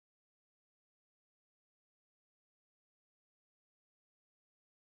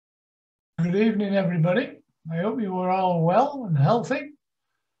Good evening, everybody. I hope you are all well and healthy,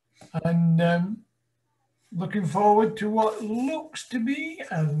 and looking forward to what looks to be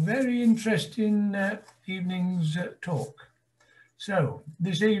a very interesting evening's talk. So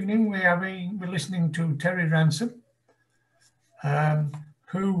this evening we're listening to Terry Ransom,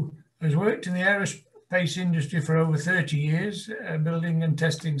 who has worked in the aerospace industry for over 30 years, building and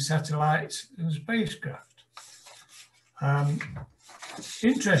testing satellites and spacecraft.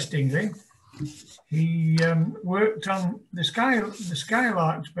 Interestingly, he worked on the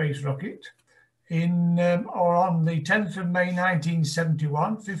Skylark space rocket on the 10th of May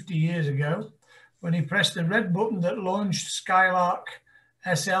 1971, 50 years ago, when he pressed the red button that launched Skylark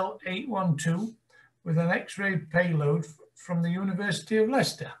SL-812 with an X-ray payload from the University of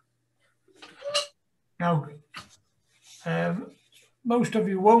Leicester. Now, most of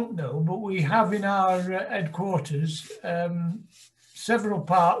you won't know, but we have in our headquarters several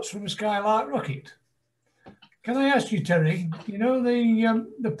parts from a Skylark rocket. Can I ask you, Terry, you know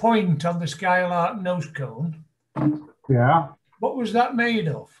the point on the Skylark nose cone? Yeah. What was that made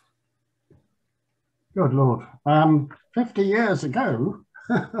of? Good Lord. 50 years ago,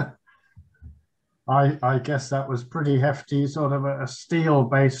 I guess that was pretty hefty, sort of a steel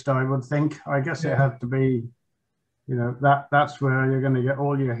based, I would think. I guess it had to be, you know, that's where you're going to get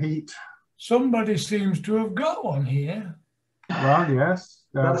all your heat. Somebody seems to have got one here. Well, yes.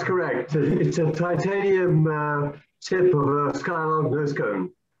 That's correct. It's a titanium tip of a Skylark nose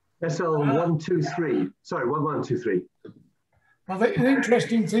cone, SL-123. Sorry, 1123. Well, the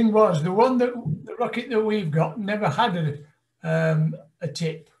interesting thing was the rocket that we've got never had a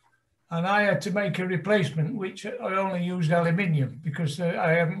tip, and I had to make a replacement, which I only used aluminium because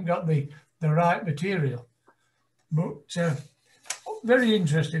I haven't got the right material. But very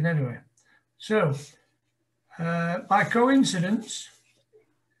interesting anyway. So by coincidence,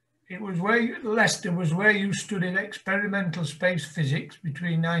 Leicester was where you studied experimental space physics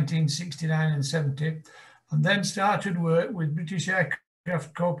between 1969 and 70, and then started work with British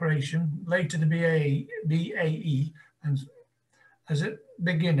Aircraft Corporation, later the BAE, and as a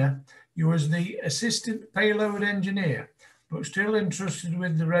beginner, you was the assistant payload engineer, but still entrusted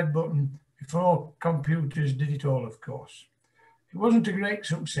with the red button before computers did it all, of course. It wasn't a great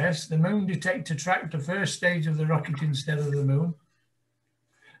success. The moon detector tracked the first stage of the rocket instead of the moon,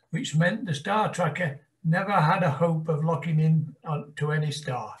 which meant the star tracker never had a hope of locking in to any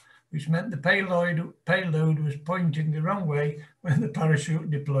star, which meant the payload was pointing the wrong way when the parachute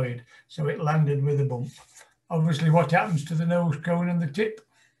deployed, so it landed with a bump. Obviously, what happens to the nose cone and the tip?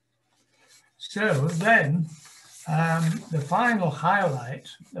 So then, the final highlight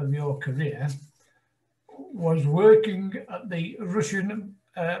of your career was working at the Russian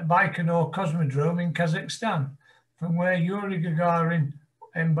Baikonur Cosmodrome in Kazakhstan, from where Yuri Gagarin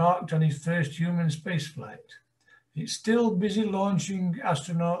embarked on his first human spaceflight. It's still busy launching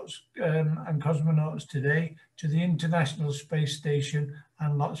astronauts and cosmonauts today to the International Space Station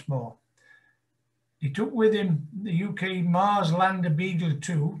and lots more. He took with him the UK Mars lander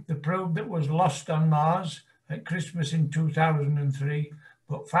Beagle2, the probe that was lost on Mars at Christmas in 2003,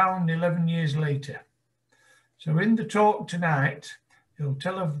 but found 11 years later. So in the talk tonight, he'll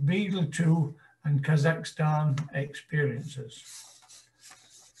tell of Beagle2 and Kazakhstan experiences.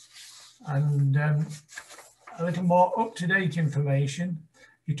 And a little more up-to-date information.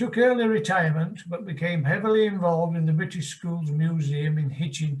 He took early retirement, but became heavily involved in the British Schools Museum in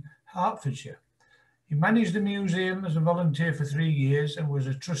Hitchin, Hertfordshire. He managed the museum as a volunteer for 3 years and was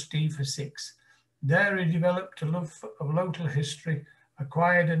a trustee for 6. There he developed a love of local history,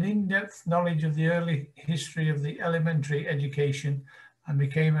 acquired an in-depth knowledge of the early history of the elementary education, and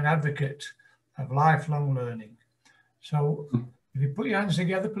became an advocate of lifelong learning. So if you put your hands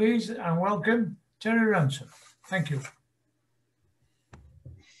together, please, and welcome Terry Ransom. Thank you.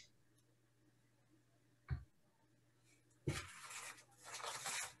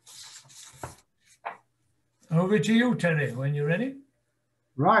 Over to you, Terry, when you're ready.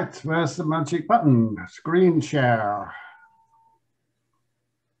 Right, where's the magic button? Screen share.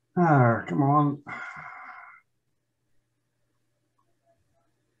 Oh, come on.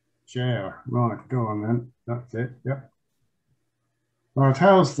 Share. Right, go on then. That's it. Yep. Right,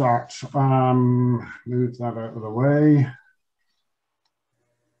 how's that? Move that out of the way.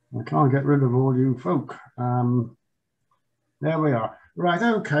 I can't get rid of all you folk. There we are. Right,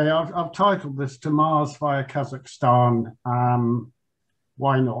 okay, I've titled this To Mars via Kazakhstan.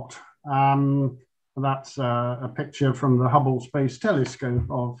 Why not? That's a picture from the Hubble Space Telescope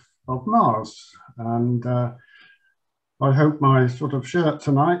of Mars. And I hope my sort of shirt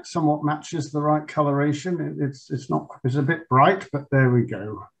tonight somewhat matches the right coloration. It's a bit bright, but there we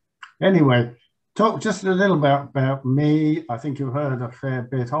go. Anyway, talk just a little about me. I think you've heard a fair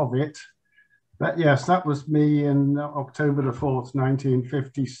bit of it. But yes, that was me in October the 4th,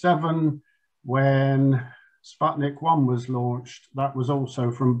 1957, when Sputnik 1 was launched. That was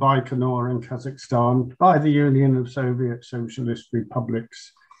also from Baikonur in Kazakhstan by the Union of Soviet Socialist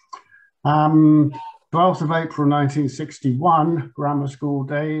Republics. 12th of April 1961, grammar school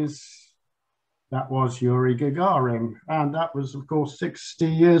days. That was Yuri Gagarin. And that was, of course, 60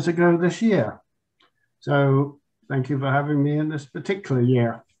 years ago this year. So thank you for having me in this particular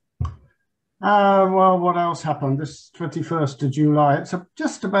year. Well, what else happened? This 21st of July, it's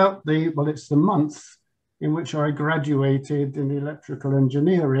just about it's the month in which I graduated in electrical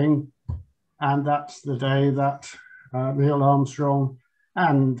engineering. And that's the day that Neil Armstrong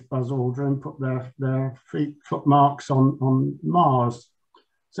and Buzz Aldrin put their footmarks on Mars.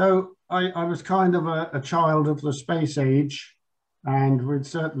 So I was kind of a child of the space age, and we'd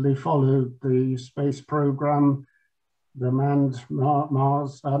certainly followed the space program, the manned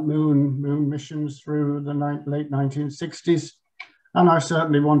moon missions through the late 1960s. And I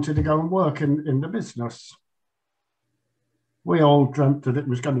certainly wanted to go and work in the business. We all dreamt that it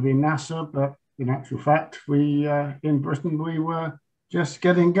was going to be NASA, but in actual fact, in Britain, we were just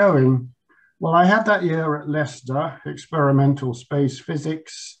getting going. Well, I had that year at Leicester, experimental space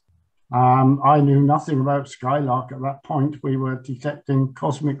physics. I knew nothing about Skylark at that point. We were detecting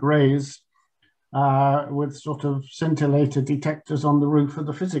cosmic rays with sort of scintillator detectors on the roof of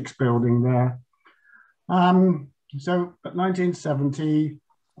the physics building there. So at 1970,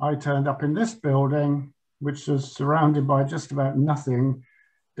 I turned up in this building, which was surrounded by just about nothing,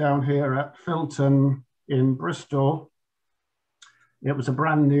 down here at Filton in Bristol. It was a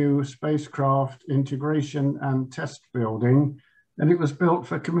brand new spacecraft integration and test building, and it was built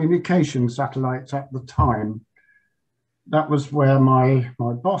for communication satellites at the time. That was where my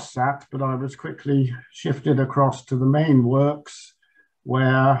boss sat, but I was quickly shifted across to the main works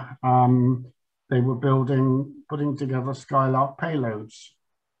where they were putting together Skylark payloads.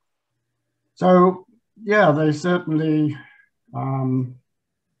 So yeah, they certainly,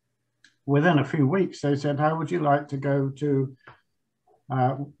 within a few weeks, they said, how would you like to go to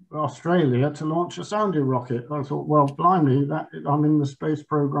Australia to launch a sounding rocket? I thought, well, blimey, I'm in the space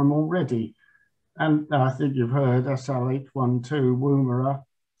program already. And I think you've heard SL812 Woomera,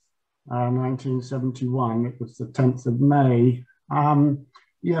 1971. It was the 10th of May.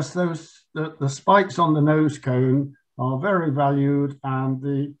 Yes, the spikes on the nose cone are very valued, and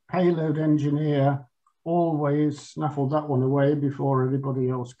the payload engineer always snaffled that one away before anybody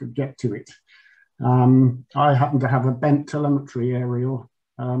else could get to it. I happen to have a bent telemetry aerial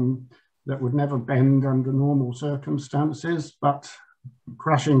that would never bend under normal circumstances, but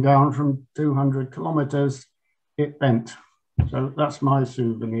crashing down from 200 kilometers, it bent. So that's my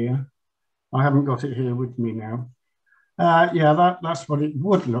souvenir. I haven't got it here with me now. Yeah, that's what it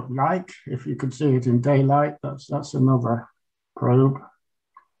would look like if you could see it in daylight. That's another probe.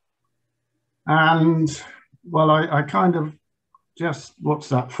 And well, I kind of just,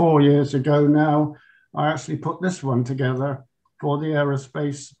 4 years ago now, I actually put this one together for the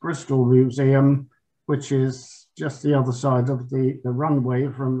Aerospace Bristol Museum, which is just the other side of the runway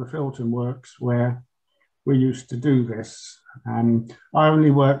from the Filton Works where we used to do this. I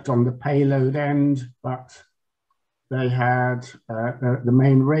only worked on the payload end, but they had the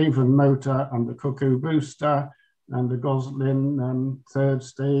main Raven motor and the Cuckoo booster and the Goslin third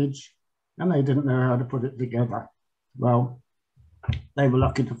stage, and they didn't know how to put it together. Well, they were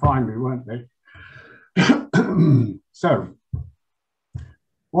lucky to find me, weren't they? So,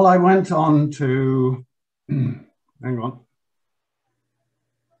 well, I went on to, hang on.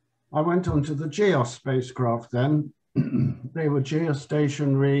 I went on to the GEOS spacecraft then. They were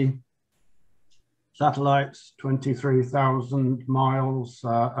geostationary satellites, 23,000 miles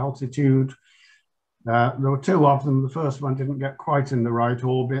altitude. There were two of them. The first one didn't get quite in the right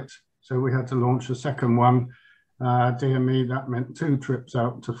orbit, so we had to launch a second one. Dear me, that meant 2 trips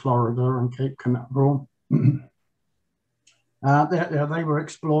out to Florida and Cape Canaveral. They were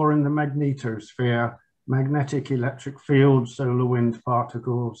exploring the magnetosphere, magnetic electric fields, solar wind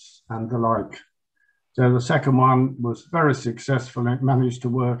particles, and the like. So the second one was very successful. It managed to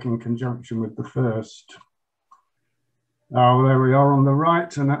work in conjunction with the first. Oh, there we are on the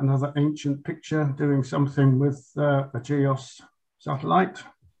right, and another ancient picture doing something with a GEOS satellite.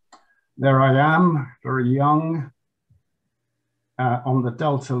 There I am, very young, on the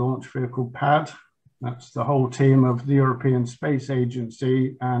Delta launch vehicle pad. That's the whole team of the European Space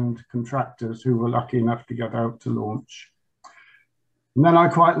Agency and contractors who were lucky enough to get out to launch. And then I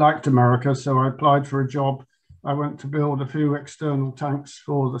quite liked America, so I applied for a job I went to build a few external tanks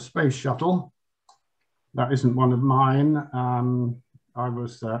for the space shuttle. That isn't one of mine. I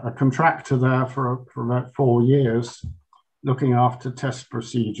was a contractor there for about 4 years, looking after test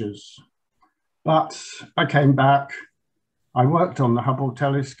procedures. But I came back. I worked on the Hubble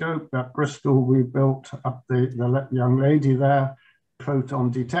telescope at Bristol. We built up the young lady there,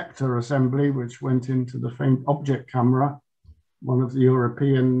 photon detector assembly, which went into the faint object camera, one of the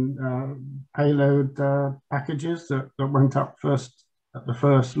European payload packages that went up first at the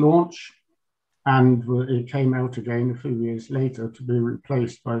first launch. And it came out again a few years later to be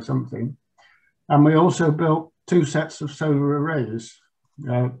replaced by something. And we also built 2 sets of solar arrays.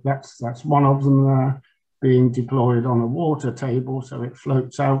 That's one of them being deployed on a water table, so it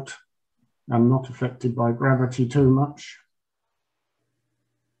floats out and not affected by gravity too much.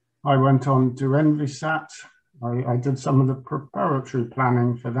 I went on to EnviSat. I did some of the preparatory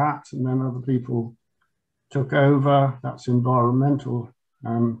planning for that, and then other people took over. That's environmental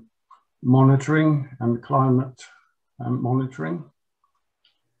monitoring and climate monitoring.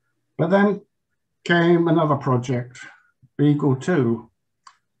 But then came another project, Beagle2.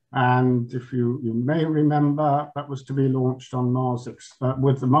 And if you may remember, that was to be launched on Mars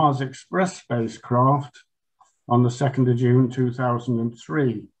with the Mars Express spacecraft on the 2nd of June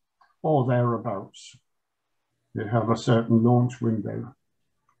 2003, or thereabouts. They have a certain launch window.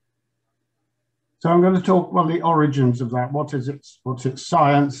 So I'm going to talk about the origins of that. What's its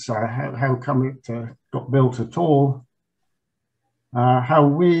science? How come it got built at all? How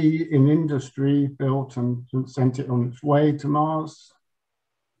we in industry built and sent it on its way to Mars.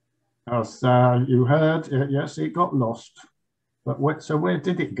 As you heard, yes, it got lost. But so where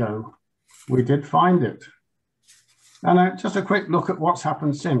did it go? We did find it. And just a quick look at what's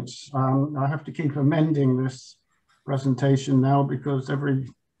happened since. I have to keep amending this presentation now because every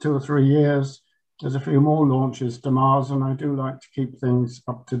 2 or 3 years, there's a few more launches to Mars, and I do like to keep things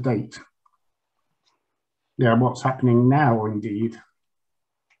up to date. Yeah, what's happening now, indeed.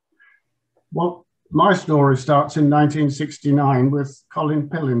 Well, my story starts in 1969 with Colin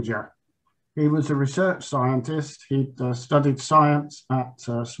Pillinger. He was a research scientist. He'd studied science at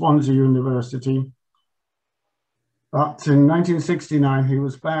Swansea University. But in 1969, he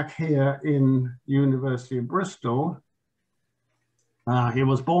was back here in University of Bristol. He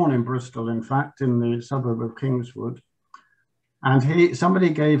was born in Bristol, in fact, in the suburb of Kingswood. And somebody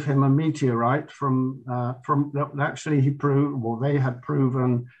gave him a meteorite actually he proved, well, they had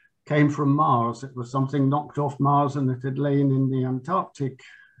proven, came from Mars. It was something knocked off Mars, and it had lain in the Antarctic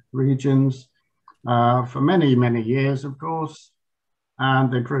regions for many, many years, of course.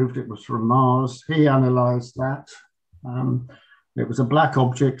 And they proved it was from Mars. He analyzed that. It was a black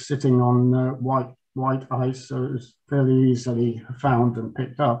object sitting on white ice, so it was fairly easily found and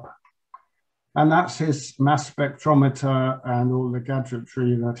picked up. And that's his mass spectrometer and all the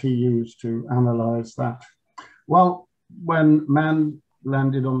gadgetry that he used to analyze that. Well, when man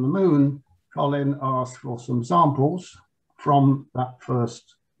landed on the moon, Colin asked for some samples from that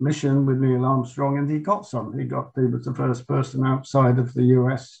first mission with Neil Armstrong, and he got some. He was the first person outside of the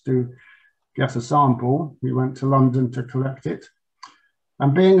US to get a sample. He went to London to collect it.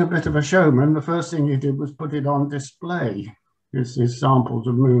 And being a bit of a showman, the first thing he did was put it on display. His samples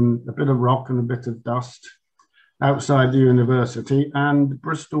of moon, a bit of rock and a bit of dust outside the university, and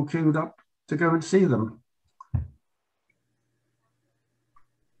Bristol queued up to go and see them.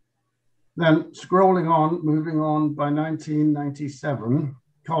 Then scrolling on, moving on, by 1997,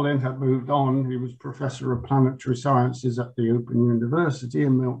 Colin had moved on. He was Professor of Planetary Sciences at the Open University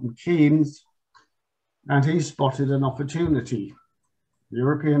in Milton Keynes, and he spotted an opportunity. The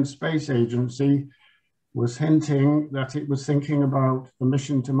European Space Agency was hinting that it was thinking about a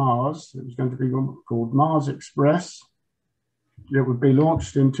mission to Mars. It was going to be called Mars Express. It would be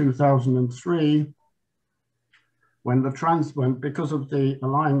launched in 2003 when because of the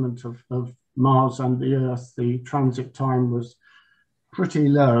alignment of Mars and the Earth, the transit time was pretty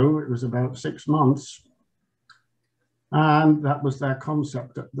low. It was about 6 months. And that was their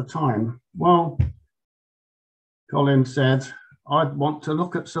concept at the time. Well, Colin said, I'd want to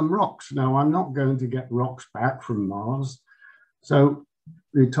look at some rocks. Now, I'm not going to get rocks back from Mars. So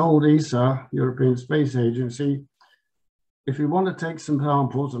we told ESA, European Space Agency, if you want to take some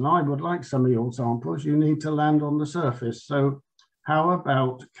samples, and I would like some of your samples, you need to land on the surface. So how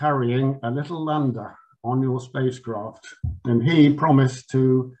about carrying a little lander on your spacecraft? And he promised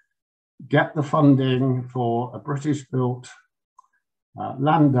to get the funding for a British-built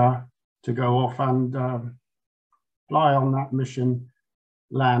lander to go off and fly on that mission,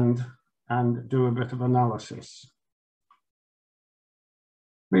 land, and do a bit of analysis.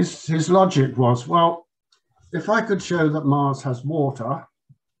 His logic was, well, if I could show that Mars has water,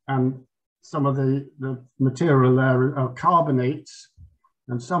 and some of the material there are carbonates,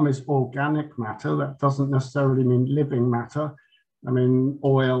 and some is organic matter, that doesn't necessarily mean living matter. I mean,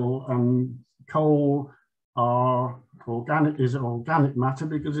 oil and coal are organic matter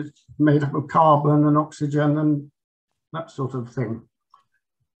because it's made up of carbon and oxygen and that sort of thing.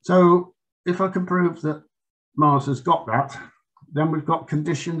 So if I can prove that Mars has got that, then we've got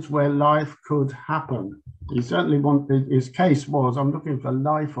conditions where life could happen. He certainly wanted, his case was, I'm looking for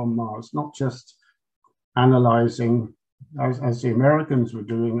life on Mars, not just analyzing as the Americans were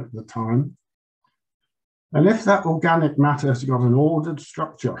doing at the time. And if that organic matter has got an ordered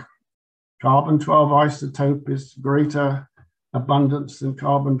structure, carbon-12 isotope is greater abundance than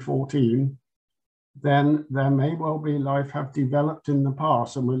carbon-14, then there may well be life have developed in the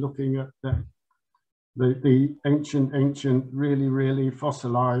past. And we're looking at the ancient, really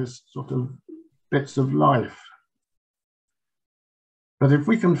fossilized sort of bits of life. But if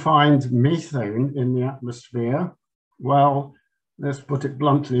we can find methane in the atmosphere, well, let's put it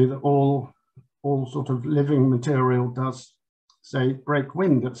bluntly, that all sort of living material does, say, break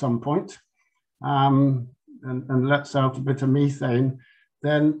wind at some point, and lets out a bit of methane,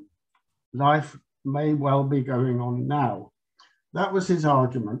 then life may well be going on now. That was his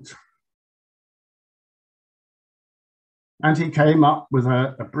argument. And he came up with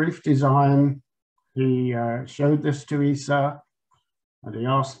a brief design. He showed this to ESA, and he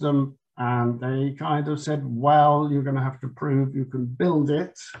asked them, and they kind of said, well, you're going to have to prove you can build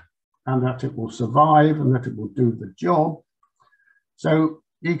it and that it will survive and that it will do the job. So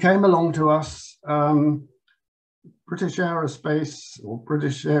he came along to us. British Aerospace, or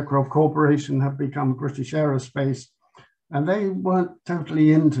British Aircraft Corporation, have become British Aerospace, and they weren't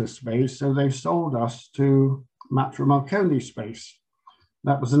totally into space, so they sold us to Matra Marconi Space.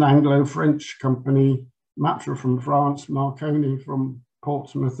 That was an Anglo-French company, Matra from France, Marconi from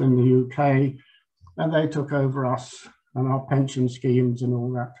Portsmouth in the UK, and they took over us and our pension schemes and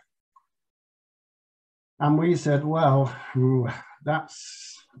all that. And we said, well,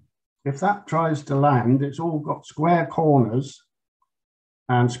 if that tries to land, it's all got square corners,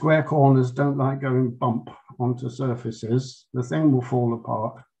 and square corners don't like going bump onto surfaces. The thing will fall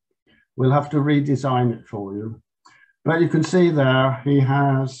apart. We'll have to redesign it for you. But you can see there, he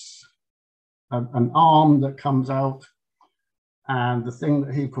has an arm that comes out, and the thing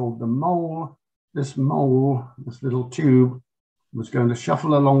that he called the mole, this little tube, was going to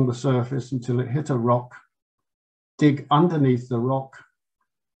shuffle along the surface until it hit a rock, dig underneath the rock,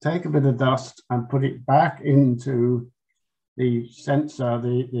 take a bit of dust and put it back into the sensor,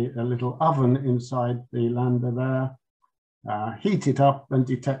 the little oven inside the lander there, heat it up and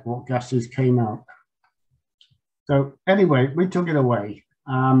detect what gases came out. So anyway, we took it away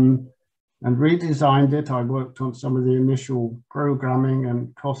and redesigned it. I worked on some of the initial programming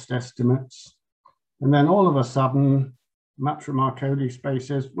and cost estimates. And then all of a sudden, Matra Marconi Space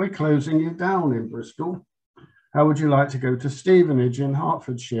says, we're closing you down in Bristol. How would you like to go to Stevenage in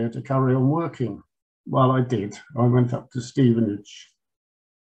Hertfordshire to carry on working? Well, I did. I went up to Stevenage.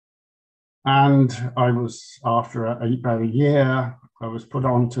 And I was, after about a year, I was put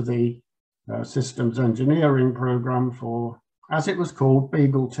onto the systems engineering program for, as it was called,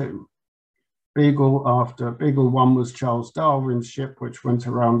 Beagle2. Beagle1 was Charles Darwin's ship, which went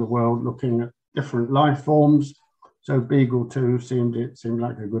around the world looking at different life forms. So Beagle2 seemed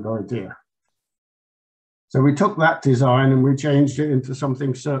like a good idea. So we took that design and we changed it into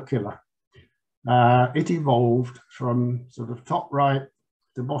something circular. It evolved from sort of top right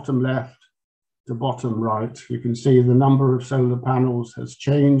to bottom left to bottom right. You can see the number of solar panels has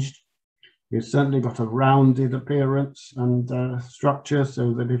changed. It's certainly got a rounded appearance and structure,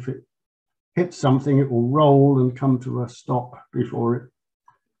 so that if it hits something, it will roll and come to a stop before it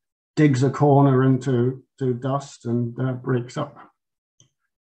digs a corner into dust and breaks up.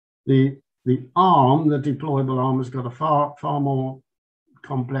 The arm, the deployable arm, has got a far more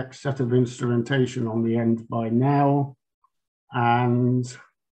complex set of instrumentation on the end by now, and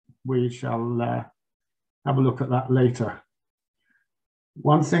we shall have a look at that later.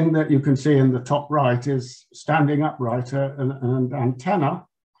 One thing that you can see in the top right is standing upright, an antenna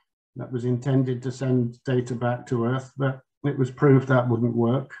that was intended to send data back to Earth, but it was proved that wouldn't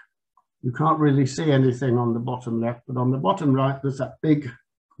work. You can't really see anything on the bottom left, but on the bottom right, there's that big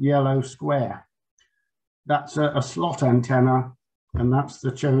yellow square. That's a slot antenna, and that's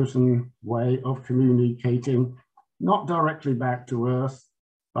the chosen way of communicating, not directly back to Earth,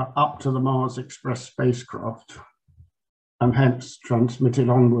 but up to the Mars Express spacecraft, and hence transmitted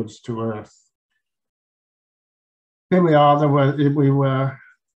onwards to Earth. Here we are,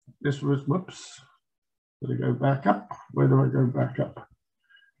 this was, whoops, Did I go back up? Where do I go back up?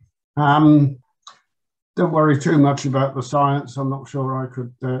 Don't worry too much about the science. I'm not sure I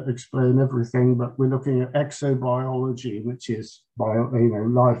could explain everything, but we're looking at exobiology, which is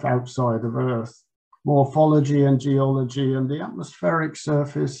life outside of Earth, morphology and geology, and the atmospheric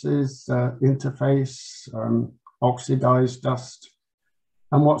surface is interface, oxidized dust,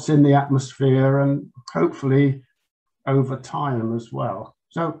 and what's in the atmosphere, and hopefully over time as well.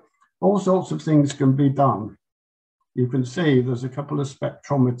 So all sorts of things can be done. You can see there's a couple of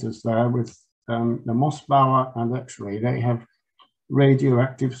spectrometers there with the Mossbauer and X-ray. They have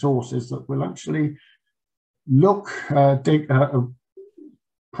radioactive sources that will actually look,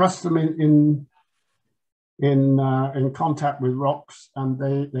 press them in contact with rocks, and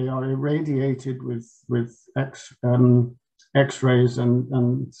they are irradiated with X-rays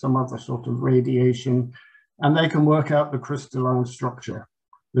and some other sort of radiation, and they can work out the crystalline structure.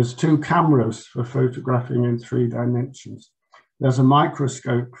 There's 2 cameras for photographing in 3 dimensions. There's a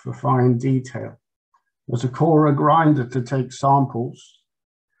microscope for fine detail. There's a Cora grinder to take samples.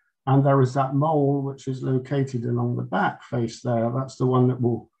 And there is that mole, which is located along the back face there. That's the one that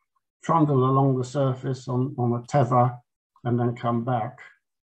will trundle along the surface on a tether and then come back.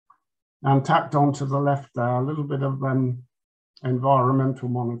 And tacked on to the left there, a little bit of environmental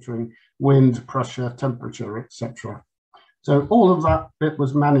monitoring, wind, pressure, temperature, etc. So all of that bit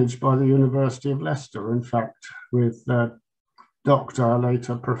was managed by the University of Leicester, in fact, with Dr.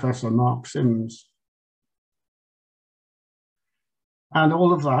 later Professor Mark Sims. And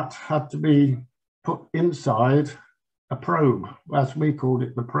all of that had to be put inside a probe, as we called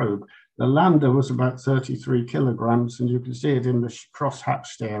it, the probe. The lander was about 33 kilograms, and you can see it in the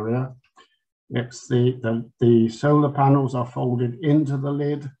cross-hatched area. It's the solar panels are folded into the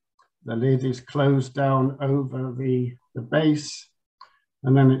lid. The lid is closed down over the base,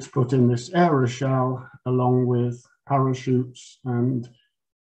 and then it's put in this aeroshell along with parachutes and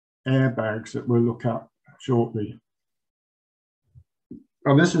airbags that we'll look at shortly.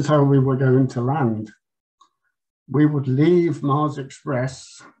 And this is how we were going to land. We would leave Mars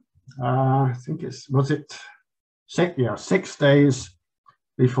Express, I think was it 6 days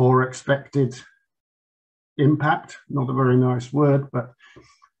before expected impact, not a very nice word, but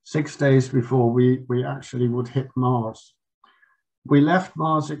 6 days before we actually would hit Mars. We left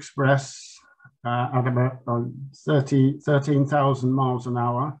Mars Express at about 13,000 miles an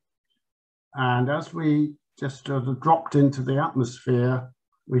hour. And as we just sort of dropped into the atmosphere,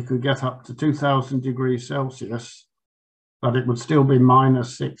 we could get up to 2000 degrees Celsius, but it would still be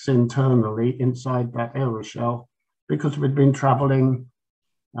 -6 internally inside that aeroshell because we'd been traveling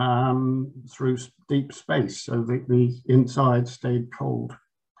through deep space, so the inside stayed cold.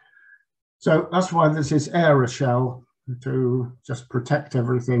 So that's why this is aeroshell, to just protect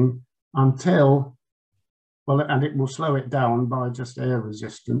everything until, well, and it will slow it down by just air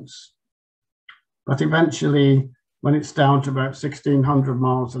resistance. But eventually, when it's down to about 1600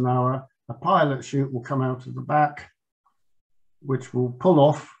 miles an hour, a pilot chute will come out of the back, which will pull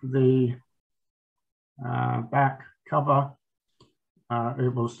off the back cover.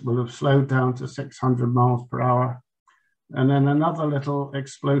 It will have slowed down to 600 miles per hour. And then another little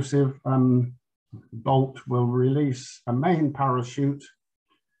explosive bolt will release a main parachute,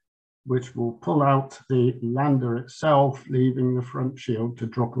 which will pull out the lander itself, leaving the front shield to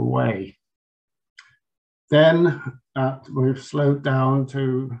drop away. Then we've slowed down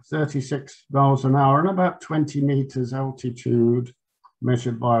to 36 miles an hour and about 20 meters altitude,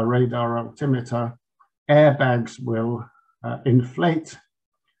 measured by a radar altimeter. Airbags will inflate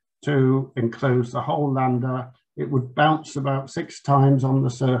to enclose the whole lander. It would bounce about 6 times on the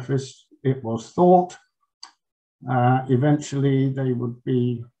surface, it was thought. Eventually they would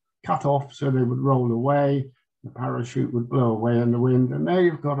be cut off, so they would roll away. The parachute would blow away in the wind, and there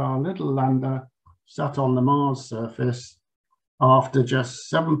you've got our little lander sat on the Mars surface after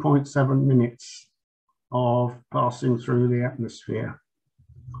just 7.7 minutes of passing through the atmosphere.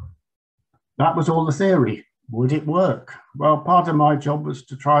 That was all the theory. Would it work? Well, part of my job was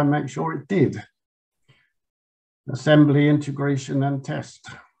to try and make sure it did. Assembly, integration, and test.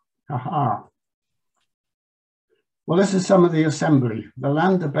 Aha. Well, this is some of the assembly. The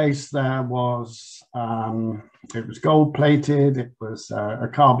lander base there was, it was gold plated. It was a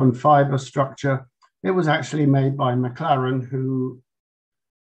carbon fiber structure. It was actually made by McLaren, who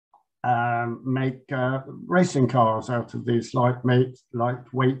make racing cars out of these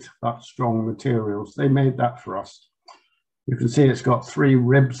lightweight but strong materials. They made that for us. You can see it's got 3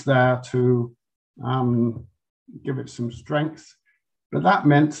 ribs there to give it some strength. But that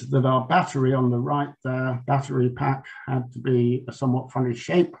meant that our battery on the right there, battery pack, had to be a somewhat funny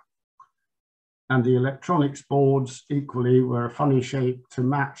shape. and the electronics boards equally were a funny shape to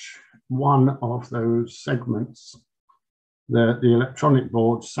match one of those segments. The electronic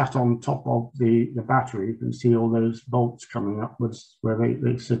board sat on top of the battery. You can see all those bolts coming upwards where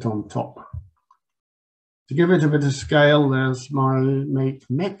they sit on top. To give it a bit of scale, there's my mate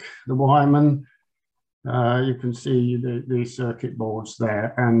Mick, the wireman. You can see the circuit boards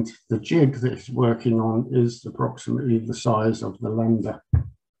there, and the jig that it's working on is approximately the size of the lander.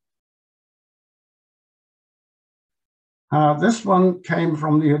 This one came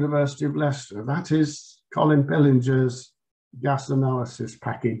from the University of Leicester. That is Colin Pillinger's gas analysis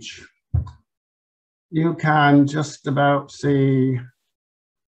package. You can just about see,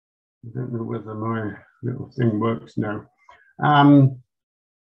 I don't know whether my little thing works now.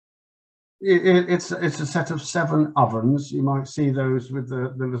 It's a set of 7 ovens. You might see those with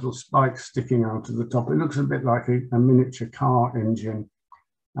the little spikes sticking out of the top. It looks a bit like a miniature car engine.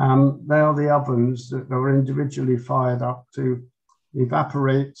 They are the ovens that are individually fired up to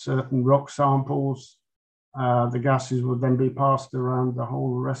evaporate certain rock samples. The gases would then be passed around the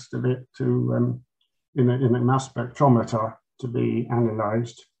whole rest of it to in a mass spectrometer to be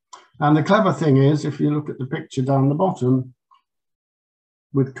analysed. And the clever thing is, if you look at the picture down the bottom,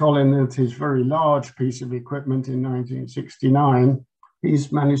 with Colin at his very large piece of equipment in 1969,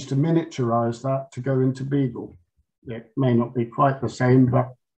 he's managed to miniaturise that to go into Beagle. It may not be quite the same,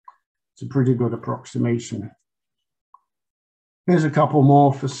 but it's a pretty good approximation. Here's a couple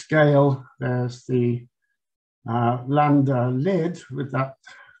more for scale. There's the lander lid with that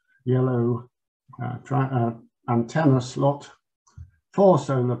yellow antenna slot, 4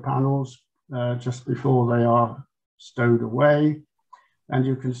 solar panels just before they are stowed away. And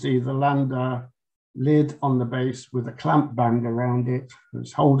you can see the lander lid on the base with a clamp band around it.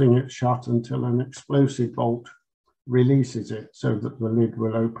 It's holding it shut until an explosive bolt releases it so that the lid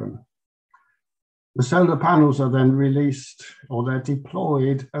will open. The solar panels are then released, or they're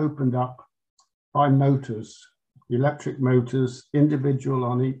deployed, opened up by motors, electric motors, individual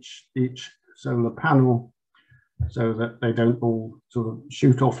on each solar panel, so that they don't all sort of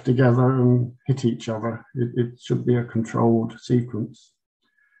shoot off together and hit each other. It should be a controlled sequence.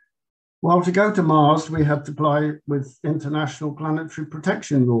 Well, to go to Mars, we had to comply with international planetary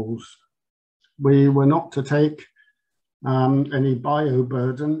protection rules. We were not to take any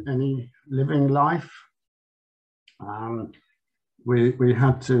bioburden, any living life. We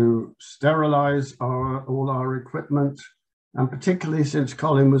had to sterilize all our equipment, and particularly since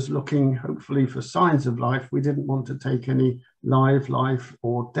Colin was looking hopefully for signs of life, we didn't want to take any live life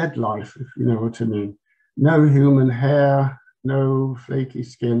or dead life, if you know what I mean. No human hair, no flaky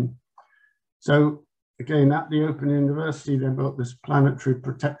skin. So again, at the Open University, they built this planetary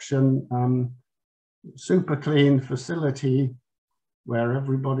protection, super clean facility where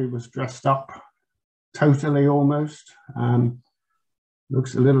everybody was dressed up totally almost.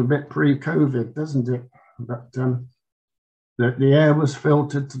 Looks a little bit pre-COVID, doesn't it? But the air was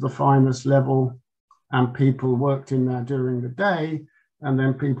filtered to the finest level, and people worked in there during the day, and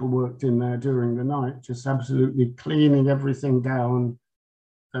then people worked in there during the night, just absolutely cleaning everything down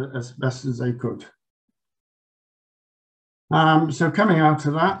as best as they could. So coming out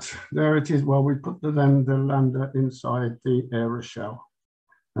of that, there it is. Well, we put the lander inside the aeroshell,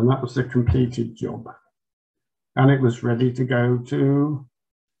 and that was the completed job. And it was ready to go to,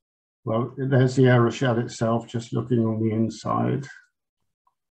 well, there's the aeroshell itself, just looking on the inside.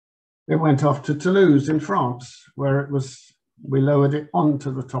 It went off to Toulouse in France, where we lowered it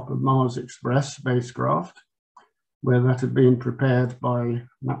onto the top of Mars Express spacecraft, where that had been prepared by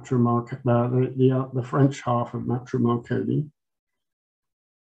the French half of Matre Marconi.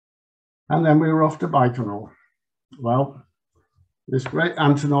 And then we were off to Baikonur. Well, this great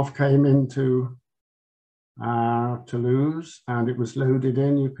Antonov came into Toulouse, and it was loaded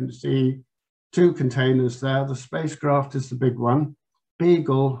in. You can see 2 containers there. The spacecraft is the big one.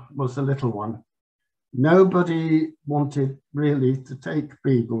 Beagle was the little one. Nobody wanted really to take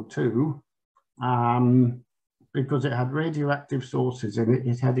Beagle2 because it had radioactive sources in it.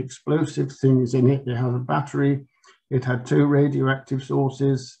 It had explosive things in it. It had a battery. It had 2 radioactive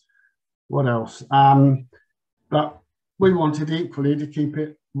sources. What else? But we wanted equally to keep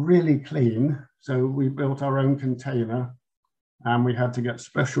it really clean. So we built our own container, and we had to get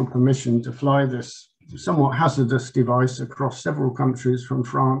special permission to fly this somewhat hazardous device across several countries from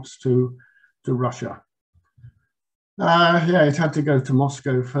France to Russia. Yeah, it had to go to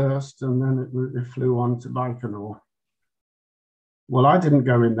Moscow first, and then it flew on to Baikonur. Well, I didn't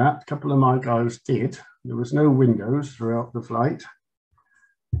go in that. A couple of my guys did. There was no windows throughout the flight.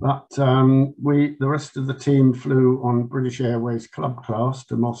 But the rest of the team flew on British Airways club class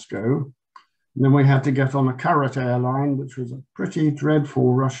to Moscow. And then we had to get on a Karat airline, which was a pretty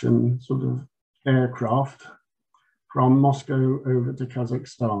dreadful Russian sort of aircraft, from Moscow over to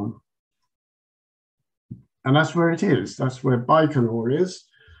Kazakhstan. And that's where it is. That's where Baikonur is.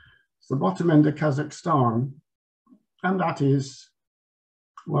 It's the bottom end of Kazakhstan. And that is,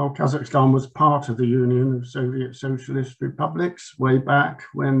 well, Kazakhstan was part of the Union of Soviet Socialist Republics way back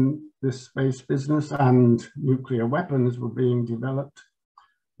when this space business and nuclear weapons were being developed.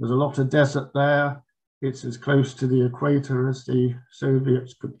 There's a lot of desert there. It's as close to the equator as the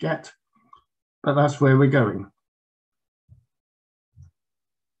Soviets could get, but that's where we're going.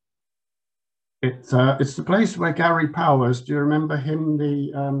 It's the place where Gary Powers, do you remember him,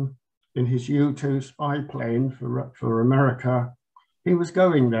 in his U-2 spy plane for America? He was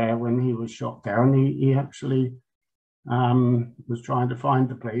going there when he was shot down. He actually was trying to find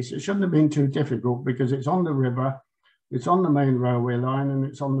the place. It shouldn't have been too difficult because it's on the river, it's on the main railway line, and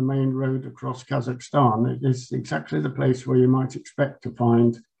it's on the main road across Kazakhstan. It is exactly the place where you might expect to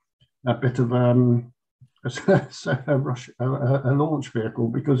find a bit of a launch vehicle,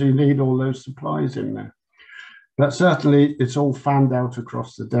 because you need all those supplies in there. But certainly it's all fanned out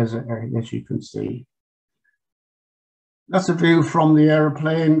across the desert, as you can see. That's a view from the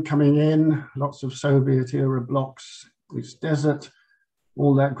aeroplane coming in, lots of Soviet era blocks. It's desert,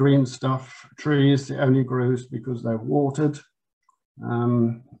 all that green stuff, trees, it only grows because they're watered.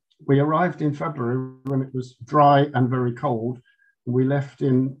 We arrived in February when it was dry and very cold. We left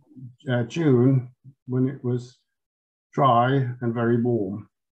in June when it was dry and very warm.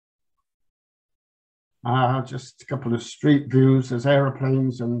 Just a couple of street views. There's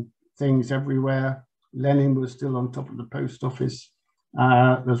aeroplanes and things everywhere. Lenin was still on top of the post office.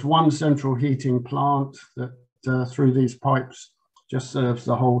 There's one central heating plant that through these pipes just serves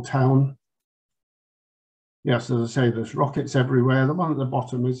the whole town. Yes, as I say, there's rockets everywhere. The one at the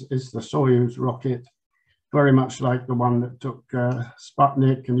bottom is the Soyuz rocket, very much like the one that took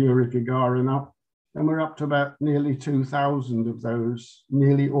Sputnik and Yuri Gagarin up. And we're up to about nearly 2,000 of those.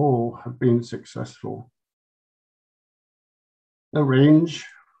 Nearly all have been successful. The range,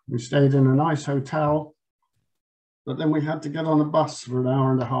 we stayed in a nice hotel, but then we had to get on a bus for an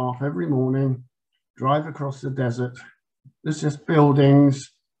hour and a half every morning, drive across the desert. There's just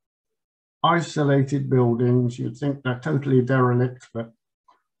buildings, isolated buildings. You'd think they're totally derelict, but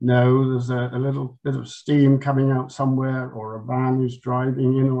no, there's a little bit of steam coming out somewhere, or a van is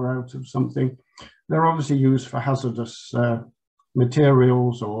driving in or out of something. They're obviously used for hazardous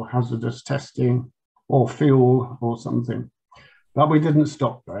materials or hazardous testing or fuel or something. But we didn't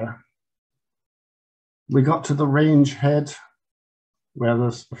stop there. We got to the range head where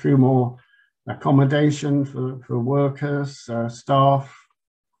there's a few more accommodation for workers, staff.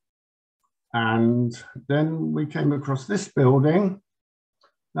 And then we came across this building.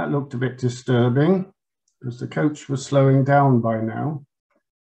 That looked a bit disturbing because the coach was slowing down by now.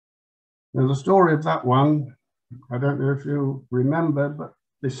 Now, the story of that one, I don't know if you remember, but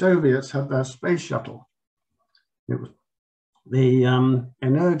the Soviets had their space shuttle. It was the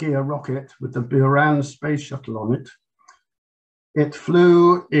Energia rocket with the Buran space shuttle on it. It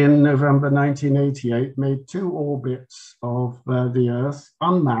flew in November 1988, made 2 orbits of the Earth,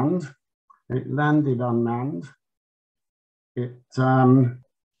 unmanned. It landed unmanned.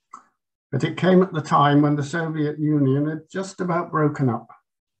 But it came at the time when the Soviet Union had just about broken up,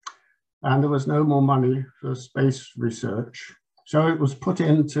 and there was no more money for space research. So it was put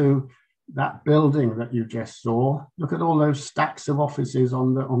into that building that you just saw. Look at all those stacks of offices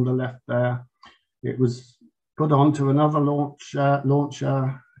on the left there. It was put onto another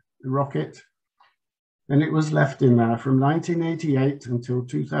launcher rocket, and it was left in there from 1988 until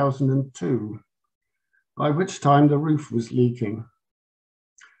 2002, by which time the roof was leaking.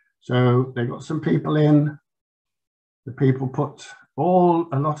 So they got some people in. The people put a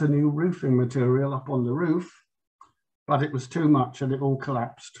lot of new roofing material up on the roof, but it was too much and it all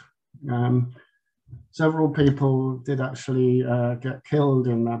collapsed. Several people did actually get killed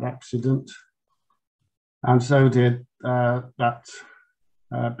in that accident, and so did that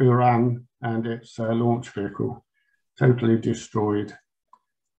Buran and its launch vehicle, totally destroyed.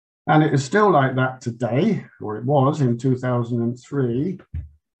 And it is still like that today, or it was in 2003.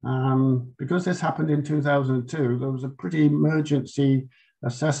 Because this happened in 2002, there was a pretty emergency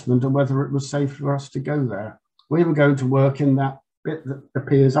assessment of whether it was safe for us to go there. We were going to work in that bit that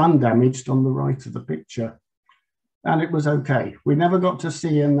appears undamaged on the right of the picture, and it was okay. We never got to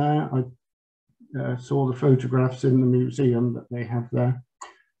see in there. I saw the photographs in the museum that they have there,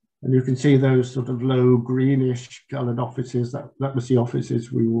 and you can see those sort of low greenish coloured offices. That was the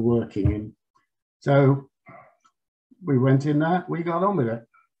offices we were working in. So we went in there, we got on with it.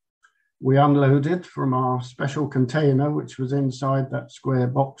 we unloaded from our special container, which was inside that square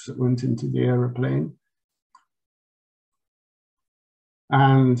box that went into the aeroplane.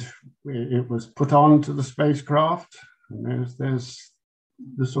 And it was put on to the spacecraft. And there's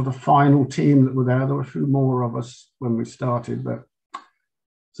the sort of final team that were there. There were a few more of us when we started, but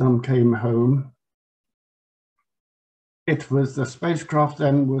some came home. It was the spacecraft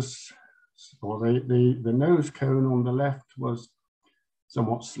then was, or the nose cone on the left was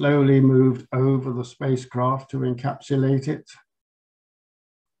somewhat slowly moved over the spacecraft to encapsulate it.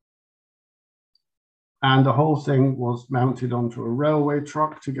 And the whole thing was mounted onto a railway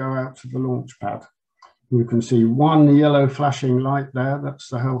truck to go out to the launch pad. You can see one yellow flashing light there. That's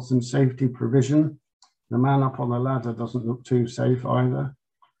the health and safety provision. The man up on the ladder doesn't look too safe either.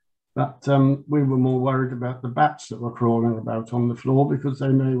 But we were more worried about the bats that were crawling about on the floor because they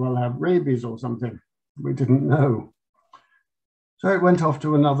may well have rabies or something. We didn't know. So it went off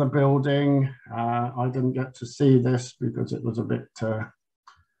to another building. I didn't get to see this because it was a bit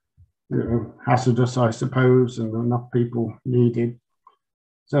hazardous, I suppose, and enough people needed.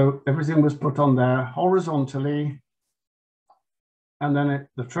 So everything was put on there horizontally, and then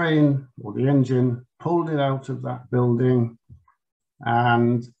the train or the engine pulled it out of that building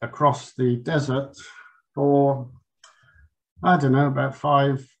and across the desert for, I don't know, about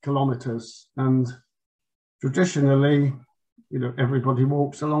 5 kilometers. And traditionally, everybody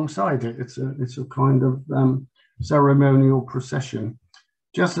walks alongside it. It's a kind of ceremonial procession,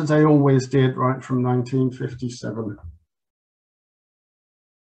 just as they always did right from 1957.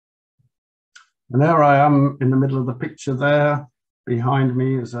 And there I am in the middle of the picture there. Behind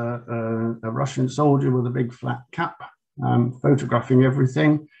me is a Russian soldier with a big flat cap, photographing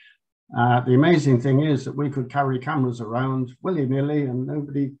everything. The amazing thing is that we could carry cameras around willy-nilly and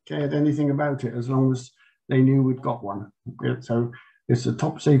nobody cared anything about it as long as they knew we'd got one. So it's a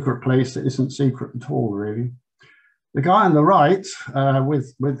top secret place that isn't secret at all, really. The guy on the right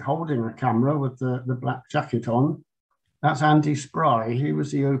with holding a camera with the black jacket on, that's Andy Spry. He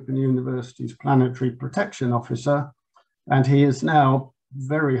was the Open University's planetary protection officer, and he is now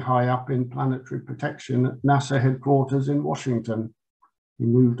very high up in planetary protection at NASA headquarters in Washington. He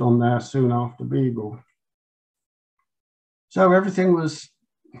moved on there soon after Beagle. So everything was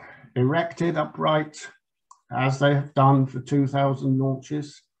erected upright, as they have done for 2,000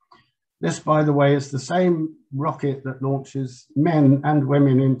 launches. This, by the way, is the same rocket that launches men and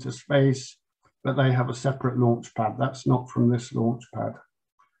women into space, but they have a separate launch pad. That's not from this launch pad.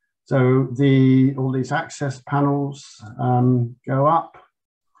 So all these access panels go up.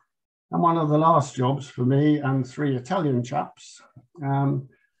 And one of the last jobs for me and 3 Italian chaps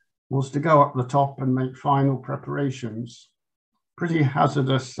was to go up the top and make final preparations. Pretty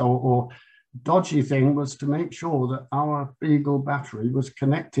hazardous or dodgy thing was to make sure that our Beagle battery was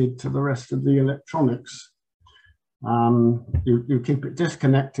connected to the rest of the electronics. You keep it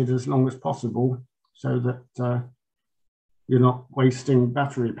disconnected as long as possible so that you're not wasting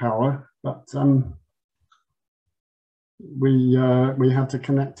battery power, but we had to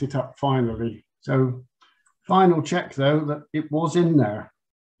connect it up finally. So final check though that it was in there.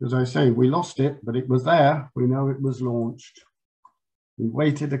 As I say, we lost it, but it was there. We know it was launched. We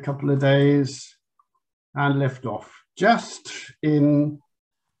waited a couple of days and left off. Just in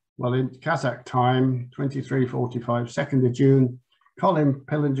Kazakh time, 23:45, 2nd of June, Colin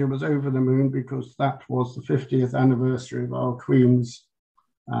Pillinger was over the moon because that was the 50th anniversary of our Queen's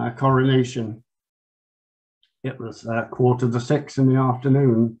coronation. It was 5:45 in the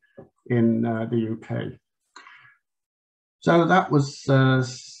afternoon in the UK. So that was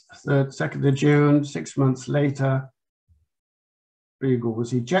 2nd of June. 6 months later, Beagle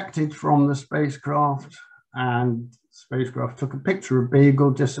was ejected from the spacecraft, and the spacecraft took a picture of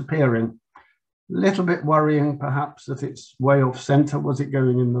Beagle disappearing. A little bit worrying, perhaps, that it's way off center. Was it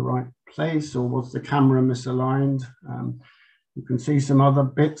going in the right place, or was the camera misaligned? You can see some other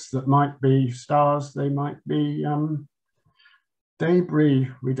bits that might be stars. They might be debris.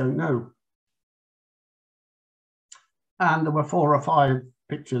 We don't know. And there were 4 or 5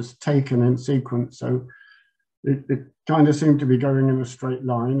 pictures taken in sequence, so it kind of seemed to be going in a straight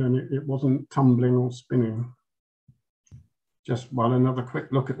line, and it wasn't tumbling or spinning. Just another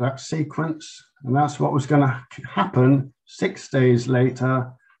quick look at that sequence, and that's what was going to happen 6 days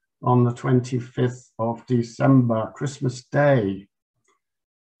later on the 25th of December, Christmas Day.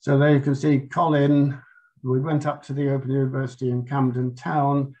 So there you can see Colin. We went up to the Open University in Camden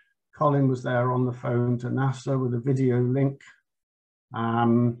Town. Colin was there on the phone to NASA with a video link.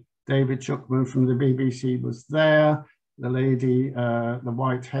 David Schuckman from the BBC was there. The lady, the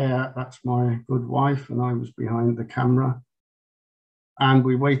white hair, that's my good wife, and I was behind the camera. and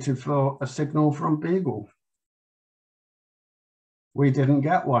we waited for a signal from Beagle. We didn't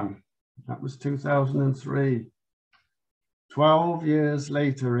get one. That was 2003. 12 years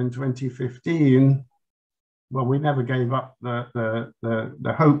later in 2015, well, we never gave up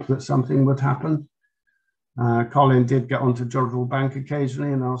the hope that something would happen. Colin did get onto Jodrell Bank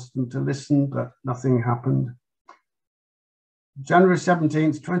occasionally and asked them to listen, but nothing happened. January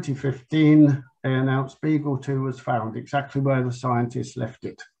 17th, 2015, they announced Beagle2 was found exactly where the scientists left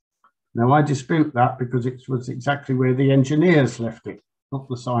it. Now, I dispute that because it was exactly where the engineers left it, not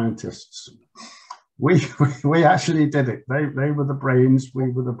the scientists. We actually did it. They were the brains,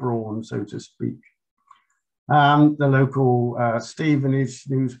 we were the brawn, so to speak. The local Stevenage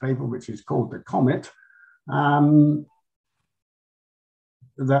newspaper, which is called The Comet, that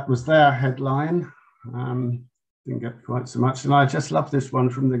was their headline. Didn't get quite so much. And I just love this one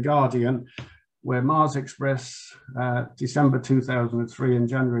from The Guardian, where Mars Express, December 2003 and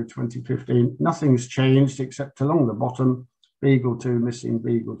January 2015, nothing's changed except along the bottom, Beagle2 missing,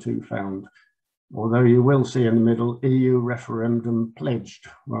 Beagle2 found. Although you will see in the middle, EU referendum pledged.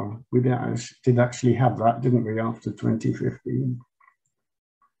 Well, we did actually have that, didn't we, after 2015?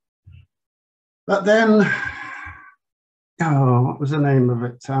 But then, oh, what was the name of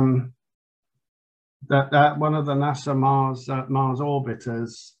it? That one of the NASA Mars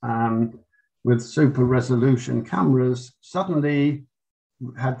orbiters with super resolution cameras suddenly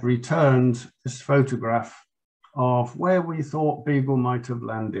had returned this photograph of where we thought Beagle might have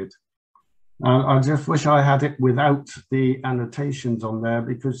landed. I just wish I had it without the annotations on there,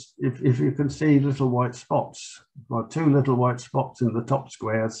 because if you can see little white spots, well, two little white spots in the top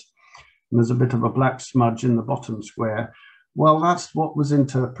squares, and there's a bit of a black smudge in the bottom square. Well, that's what was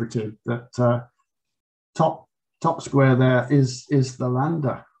interpreted, that top square there is the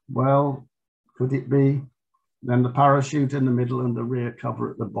lander. Well, could it be? Then the parachute in the middle and the rear cover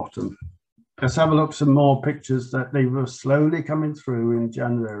at the bottom. Let's have a look at some more pictures that they were slowly coming through in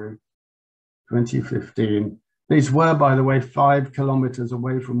January 2015. These were, by the way, 5 kilometers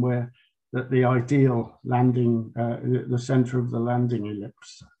away from where the ideal landing, the center of the landing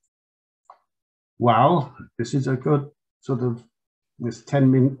ellipse. Wow, this is a good sort of, this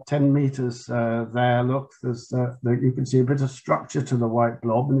 10 meters there, look, there's you can see a bit of structure to the white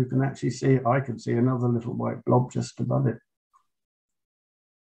blob, and you can actually see, I can see another little white blob just above it.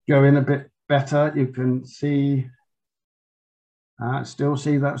 Go in a bit better, you can see, still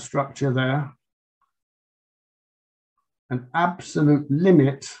see that structure there. An absolute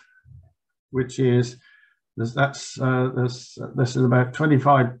limit, which is, this is about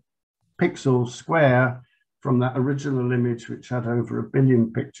 25 pixels square from that original image, which had over 1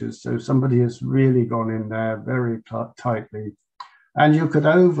 billion pictures. So somebody has really gone in there very tightly. And you could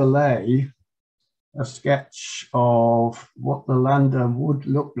overlay a sketch of what the lander would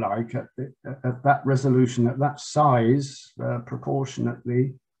look like at that resolution, at that size,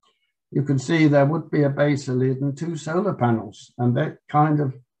 proportionately. You can see there would be a base, a lid, and 2 solar panels, and that kind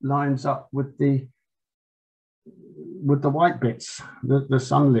of lines up with the white bits, the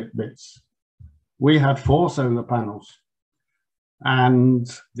sunlit bits. We had 4 solar panels, and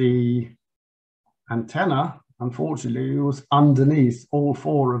the antenna, unfortunately, was underneath all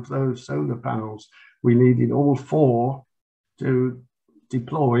 4 of those solar panels. We needed all 4 to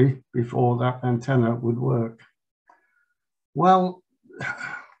deploy before that antenna would work. Well,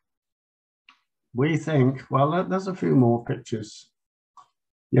 we think, well, there's a few more pictures.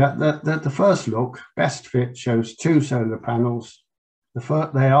 Yeah, the first look, best fit, shows 2 solar panels.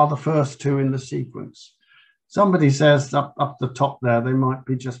 They are the first 2 in the sequence. Somebody says up the top there, they might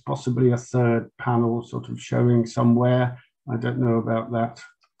be just possibly a 3rd panel sort of showing somewhere. I don't know about that.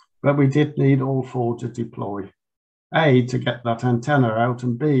 But we did need all 4 to deploy. A, to get that antenna out,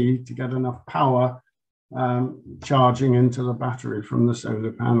 and B, to get enough power charging into the battery from the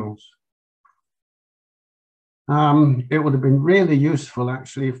solar panels. It would have been really useful,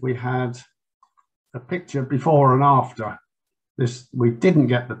 actually, if we had a picture before and after. We didn't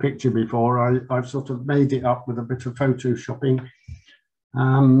get the picture before. I've sort of made it up with a bit of photoshopping.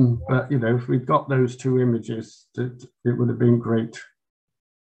 But, you know, if we'd got those 2 images, it would have been great.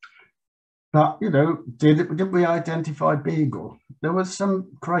 But, you know, did we identify Beagle? There was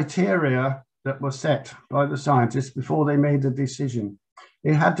some criteria that were set by the scientists before they made a decision.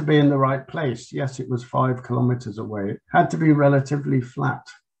 It had to be in the right place. Yes, it was 5 kilometers away. It had to be relatively flat.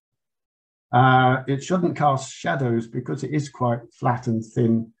 It shouldn't cast shadows because it is quite flat and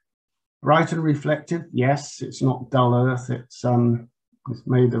thin. Bright and reflective, yes, it's not dull earth. It's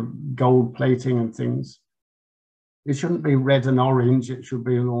made of gold plating and things. It shouldn't be red and orange. It should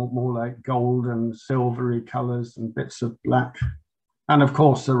be more like gold and silvery colors and bits of black. and of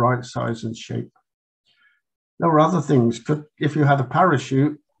course the right size and shape. There were other things. If you had a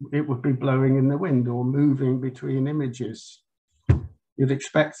parachute, it would be blowing in the wind or moving between images. You'd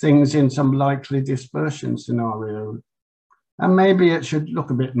expect things in some likely dispersion scenario. And maybe it should look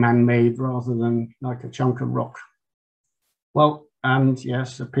a bit man-made rather than like a chunk of rock. Well, and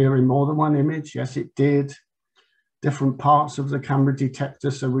yes, appear in more than one image. Yes, it did. Different parts of the camera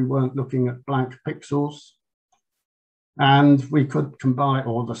detector, so we weren't looking at blank pixels. And we could combine,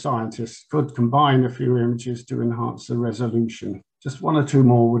 or the scientists could combine a few images to enhance the resolution. Just one or two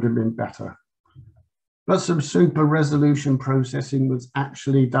more would have been better. But some super resolution processing was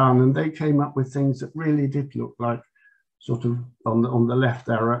actually done, and they came up with things that really did look like sort of on the left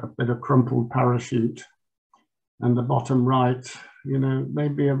there, a bit of crumpled parachute, and the bottom right, you know,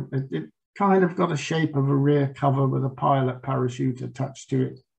 maybe it kind of got a shape of a rear cover with a pilot parachute attached to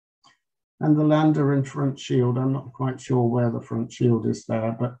it. And the lander and front shield, I'm not quite sure where the front shield is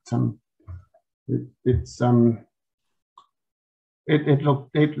there, but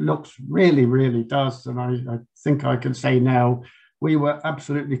it looks really does. And I think I can say now, we were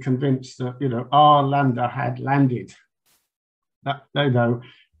absolutely convinced that, you know, our lander had landed. No,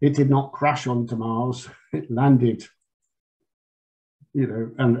 it did not crash onto Mars, it landed. You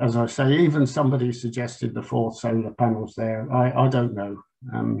know, and as I say, even somebody suggested the 4 solar panels there. I don't know.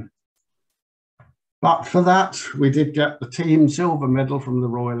 But for that, we did get the Team Silver Medal from the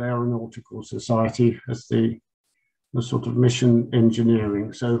Royal Aeronautical Society as the sort of mission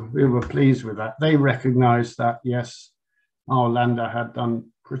engineering. So we were pleased with that. They recognized that, yes, our lander had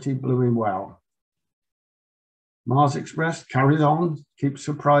done pretty blooming well. Mars Express carries on, keeps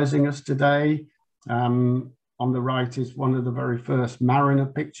surprising us today. On the right is one of the very first Mariner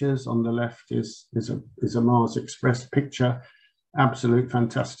pictures. On the left is a Mars Express picture. Absolute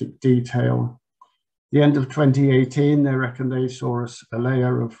fantastic detail. The end of 2018, they reckon they saw a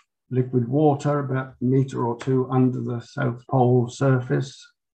layer of liquid water about a meter or two under the South Pole surface.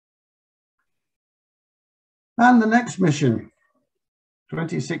 And the next mission,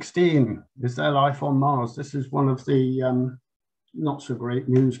 2016, is there life on Mars? This is one of the not so great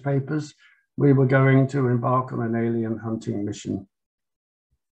newspapers. We were going to embark on an alien hunting mission.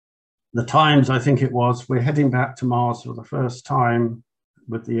 The Times, I think it was, we're heading back to Mars for the first time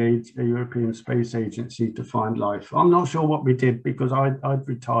with the European Space Agency to find life. I'm not sure what we did because I'd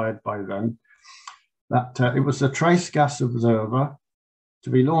retired by then. That it was a trace gas observer to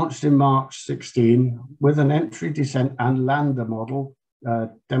be launched in March 16 with an entry, descent and lander model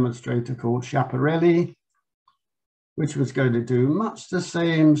demonstrator called Schiaparelli, which was going to do much the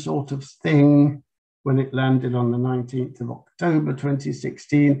same sort of thing when it landed on the 19th of October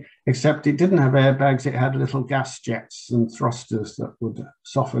 2016, except it didn't have airbags, it had little gas jets and thrusters that would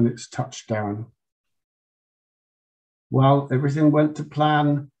soften its touchdown. Well, everything went to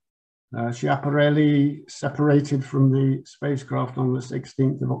plan. Schiaparelli separated from the spacecraft on the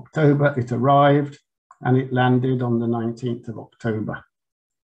 16th of October. It arrived and it landed on the 19th of October.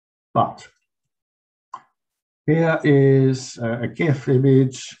 But here is a GIF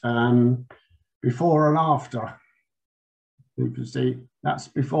image before and after. You can see that's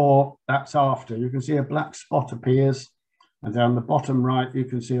before, that's after. You can see a black spot appears, and down the bottom right, you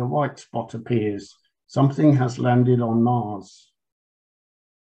can see a white spot appears. Something has landed on Mars.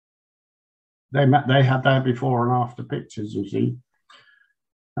 They had their before and after pictures, you see.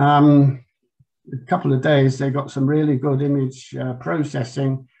 A couple of days, they got some really good image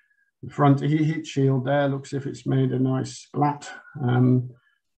processing. The front heat shield there looks as if it's made a nice splat.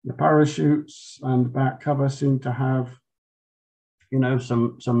 The parachutes and back cover seem to have, you know,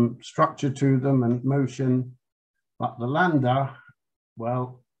 some structure to them and motion, but the lander,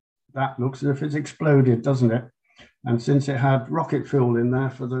 well, that looks as if it's exploded, doesn't it? And since it had rocket fuel in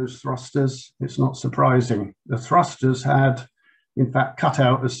there for those thrusters, it's not surprising. The thrusters had, in fact, cut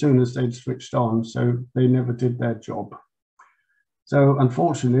out as soon as they'd switched on, so they never did their job. So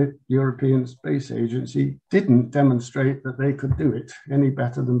unfortunately, the European Space Agency didn't demonstrate that they could do it any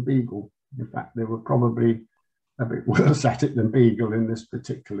better than Beagle. In fact, they were probably a bit worse at it than Beagle in this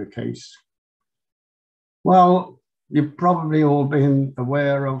particular case. Well, you've probably all been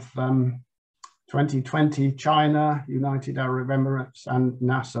aware of 2020, China, United Arab Emirates and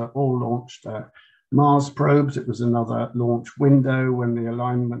NASA all launched Mars probes. It was another launch window when the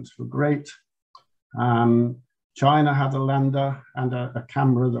alignments were great. China had a lander and a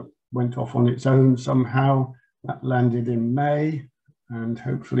camera that went off on its own somehow. That landed in May and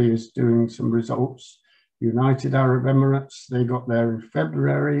hopefully is doing some results. United Arab Emirates, they got there in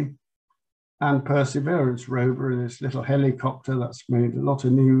February. And Perseverance rover in this little helicopter that's made a lot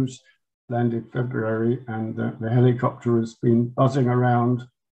of news. landed February, and the helicopter has been buzzing around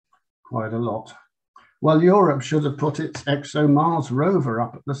quite a lot. Well, Europe should have put its ExoMars rover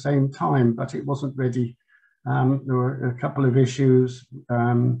up at the same time, but it wasn't ready. There were a couple of issues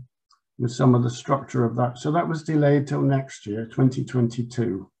with some of the structure of that. So that was delayed till next year,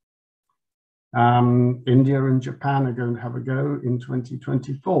 2022. India and Japan are going to have a go in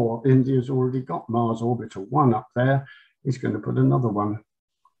 2024. India's already got Mars Orbiter 1 up there. He's going to put another one.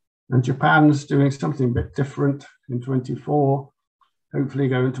 And Japan's doing something a bit different in 24, hopefully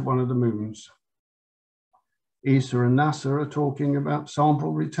going to one of the moons. ESA and NASA are talking about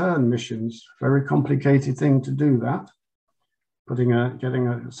sample return missions. Very complicated thing to do that. Getting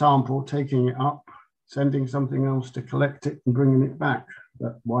a sample, taking it up, sending something else to collect it and bringing it back.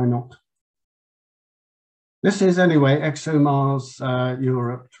 But why not? This is anyway ExoMars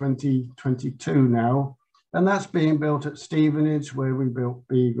Europe 2022 now, and that's being built at Stevenage, where we built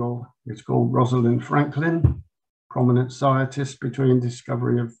Beagle. It's called Rosalind Franklin, prominent scientist between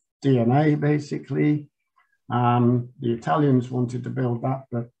discovery of DNA, basically. The Italians wanted to build that,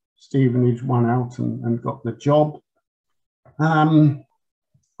 but Stevenage won out and got the job. I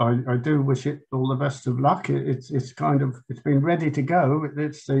do wish it all the best of luck. It's been ready to go.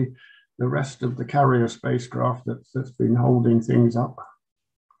 It's the rest of the carrier spacecraft that's been holding things up.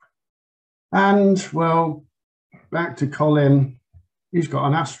 And well, back to Colin. He's got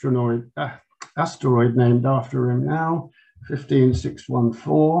an asteroid named after him now,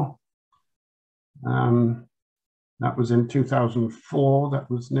 15614. That was in 2004,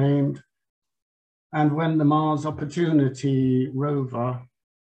 that was named. And when the Mars Opportunity rover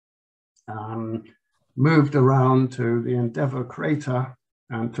moved around to the Endeavour crater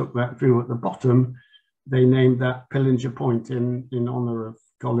and took that view at the bottom, they named that Pillinger Point in honor of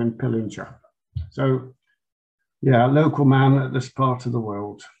Colin Pillinger. So yeah, a local man at this part of the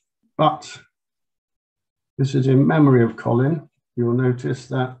world. But this is in memory of Colin. You'll notice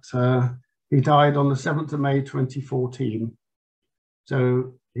that he died on the 7th of May, 2014.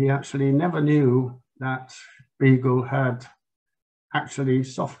 So he actually never knew that Beagle had actually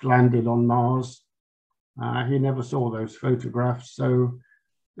soft landed on Mars. He never saw those photographs. So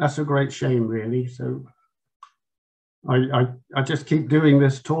that's a great shame, really. So I just keep doing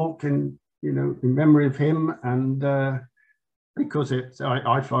this talk in memory of him, and because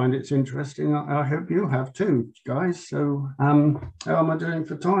I find it's interesting. I hope you have too, guys. So how am I doing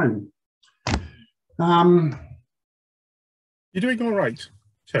for time? You're doing all right,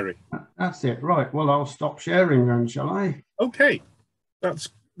 Terry. That's it, right. Well, I'll stop sharing then, shall I? Okay, that's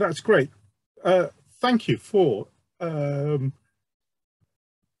great. Thank you for a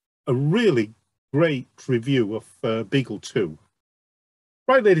really great review of Beagle2.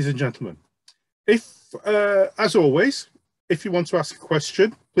 Right, ladies and gentlemen, if, as always, if you want to ask a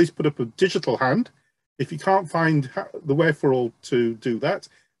question, please put up a digital hand. If you can't find the way for all to do that,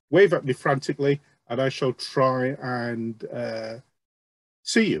 wave at me frantically, and I shall try and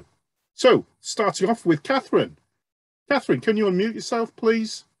see you. So, starting off with Catherine. Catherine, can you unmute yourself,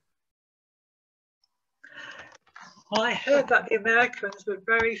 please? I heard that the Americans were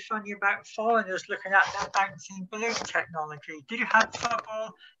very funny about foreigners looking at their bouncing balloon technology. Did you have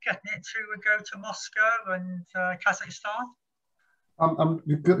trouble getting it to go to Moscow and Kazakhstan?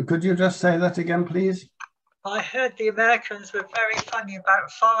 Could you just say that again, please? I heard the Americans were very funny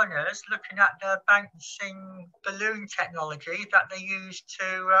about foreigners looking at their bouncing balloon technology that they used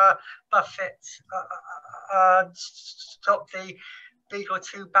to buffet, stop the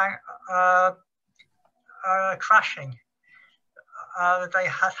Beagle2 crashing. They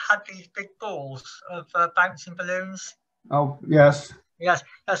had these big balls of bouncing balloons. Oh, yes. Yes.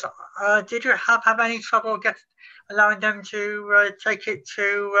 Did you have any trouble allowing them to take it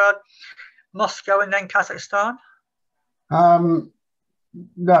to Moscow and then Kazakhstan?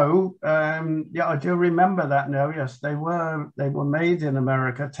 No. Yeah, I do remember that now. Yes, they were made in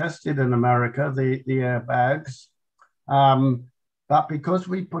America, tested in America, the airbags. But because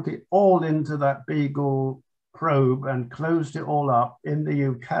we put it all into that Beagle probe and closed it all up in the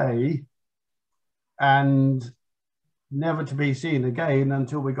UK and never to be seen again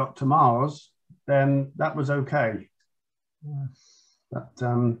until we got to Mars, then that was okay. Yeah. But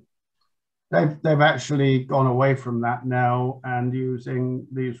they've actually gone away from that now and using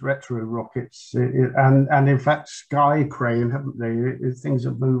these retro rockets and in fact Sky Crane, haven't they? Things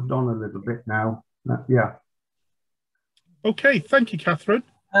have moved on a little bit now. Yeah. Okay, thank you, Catherine.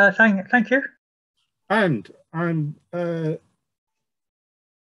 Thank you. And I'm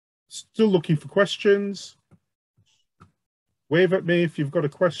still looking for questions. Wave at me if you've got a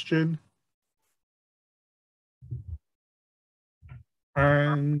question.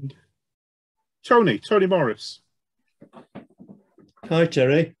 And Tony Morris. Hi,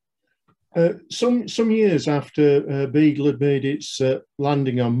 Terry. Some years after Beagle had made its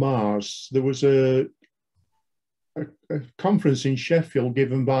landing on Mars, there was a conference in Sheffield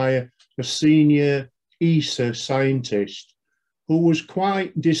given by a senior ESA scientist who was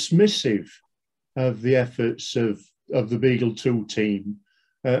quite dismissive of the efforts of the Beagle2 team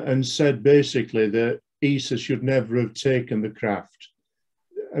and said basically that ESA should never have taken the craft.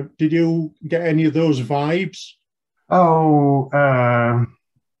 Did you get any of those vibes? Oh, I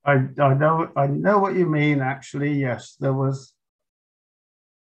know what you mean. Actually, yes, there was.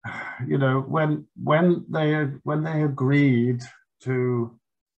 You know, when they agreed to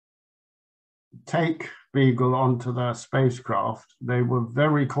take Beagle onto their spacecraft, they were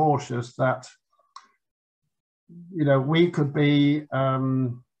very cautious that, you know, we could be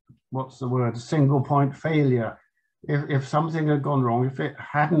what's the word, single point failure. If something had gone wrong, if it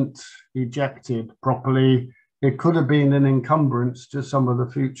hadn't ejected properly, it could have been an encumbrance to some of the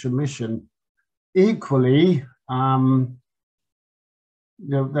future mission. Equally, you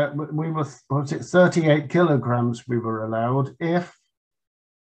know, that we were, was it 38 kilograms we were allowed. If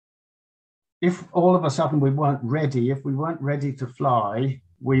all of a sudden we weren't ready, if we weren't ready to fly,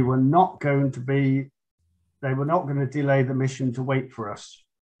 we were not going to be, they were not going to delay the mission to wait for us.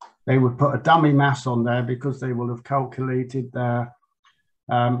 They would put a dummy mass on there because they will have calculated their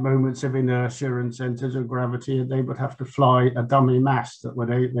moments of inertia and centers of gravity, and they would have to fly a dummy mass that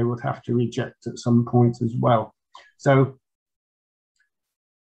they would have to eject at some point as well. So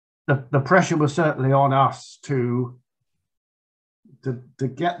the pressure was certainly on us to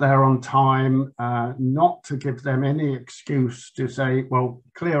get there on time, not to give them any excuse to say, well,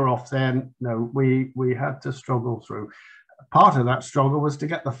 clear off then. No, we had to struggle through. Part of that struggle was to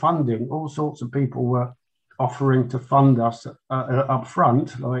get the funding. All sorts of people were offering to fund us up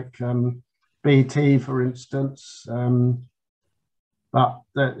front, like BT, for instance. But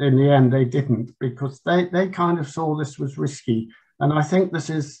in the end, they didn't, because they kind of saw this was risky. And I think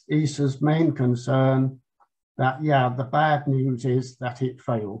this is ESA's main concern, that, yeah, the bad news is that it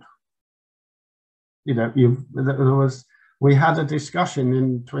failed. You know, we had a discussion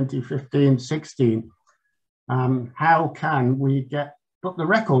in 2015-16, how can we put the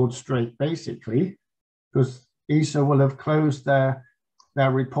record straight, basically, because ESA will have closed their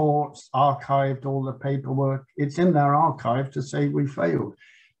reports, archived all the paperwork. It's in their archive to say we failed.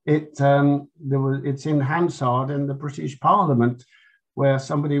 It's in Hansard in the British Parliament, where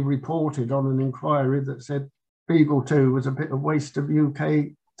somebody reported on an inquiry that said Beagle2 was a bit of waste of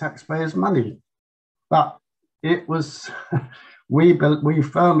UK taxpayers' money. But it was, we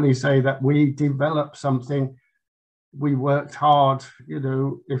firmly say that we developed something. We worked hard. You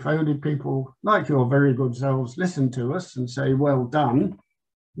know, if only people like your very good selves listen to us and say, well done,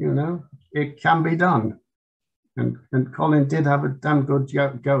 you know, it can be done. And Colin did have a damn good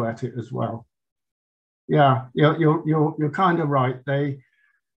go at it as well. Yeah, you're kind of right. They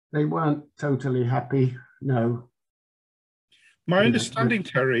weren't totally happy. No. My understanding,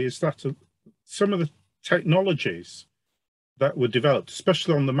 Terry, is that some of the technologies that were developed,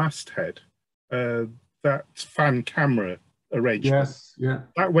 especially on the masthead, that fan camera arrangement, yes, yeah,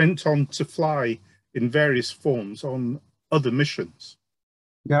 that went on to fly in various forms on other missions.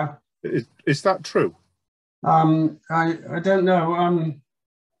 Yeah. Is that true? I don't know.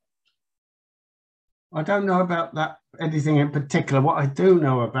 I don't know about that, anything in particular. What I do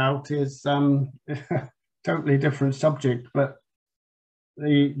know about is totally different subject, but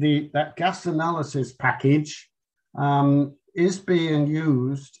that gas analysis package is being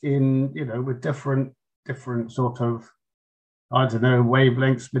used in, you know, with different sort of, I don't know,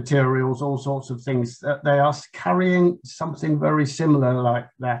 wavelengths, materials, all sorts of things. That they are carrying something very similar like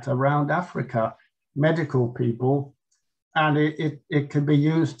that around Africa, medical people, and it can be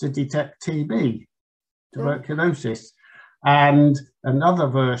used to detect TB, tuberculosis. And another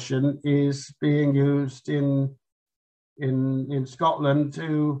version is being used in Scotland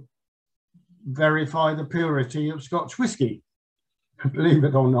to verify the purity of Scotch whisky. Believe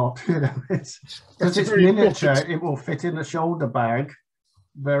it or not, you know, because it's miniature, it will fit in a shoulder bag,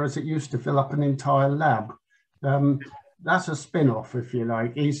 whereas it used to fill up an entire lab. That's a spin-off, if you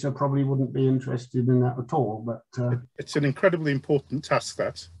like. ESA probably wouldn't be interested in that at all, but it's an incredibly important task,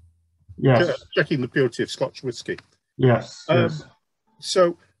 that. Yes. Checking the purity of Scotch whisky. Yes. Yes.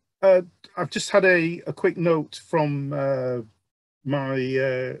 So I've just had a quick note from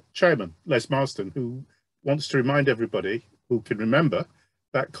my chairman, Les Marsden, who wants to remind everybody who can remember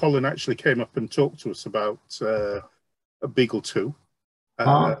that Colin actually came up and talked to us about Beagle2,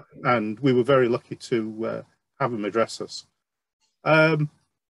 and we were very lucky to have him address us.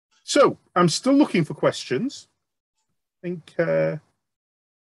 So I'm still looking for questions. I think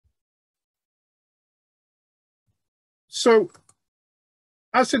so.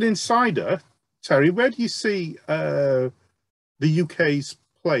 As an insider, Terry, where do you see the UK's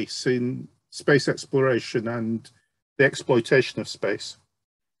place in space exploration and the exploitation of space?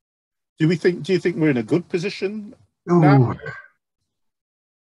 Do you think we're in a good position now?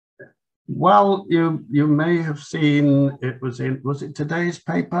 Well, you may have seen was it today's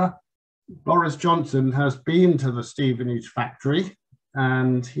paper? Boris Johnson has been to the Stevenage factory,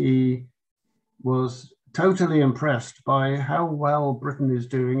 and he was totally impressed by how well Britain is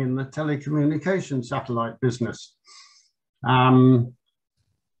doing in the telecommunication satellite business.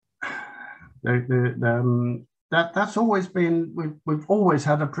 That's always been, we've always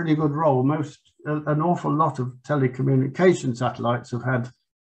had a pretty good role. An awful lot of telecommunication satellites have had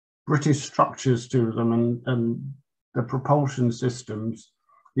British structures to them, and the propulsion systems.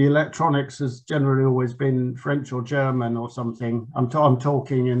 The electronics has generally always been French or German or something. I'm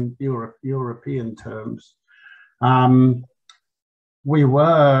talking in European terms. We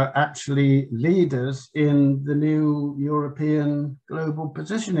were actually leaders in the new European global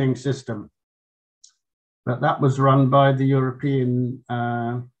positioning system, but that was run by the European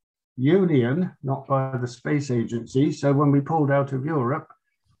Union, not by the Space Agency. So when we pulled out of Europe,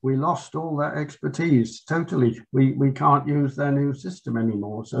 we lost all that expertise totally. We can't use their new system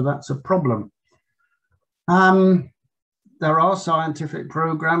anymore, so that's a problem. There are scientific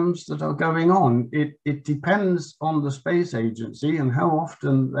programs that are going on. It depends on the Space Agency and how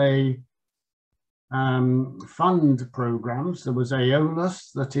often they fund programs. There was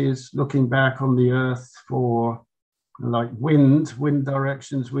Aeolus that is looking back on the Earth for like wind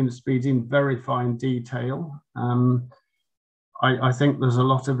directions, wind speed in very fine detail. I think there's a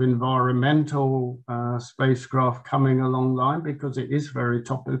lot of environmental spacecraft coming along line because it is very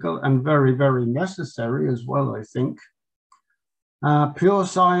topical and very, very necessary as well, I think. Pure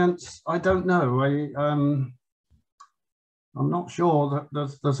science, I don't know. I'm not sure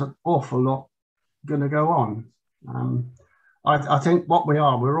that there's an awful lot going to go on. I think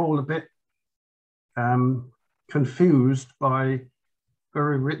we're all a bit confused by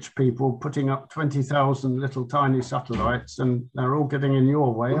very rich people putting up 20,000 little tiny satellites, and they're all getting in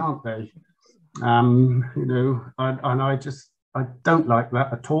your way, aren't they? You know, I don't like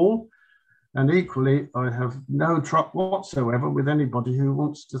that at all. And equally, I have no truck whatsoever with anybody who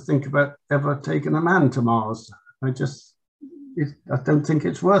wants to think about ever taking a man to Mars. I don't think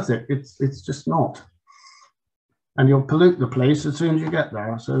it's worth it. It's just not. And you'll pollute the place as soon as you get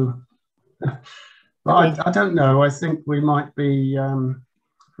there. So, but I don't know. I think we might be.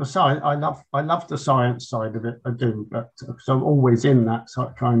 For science, I love the science side of it. I do, but so I'm always in that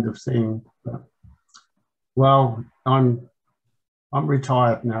kind of thing. But, well, I'm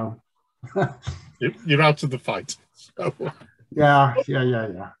retired now. You're out of the fight. So. Yeah.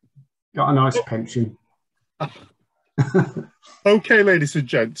 Got a nice pension. Okay, ladies and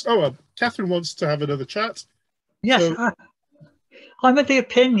gents. Catherine wants to have another chat. Yes, So, I'm of the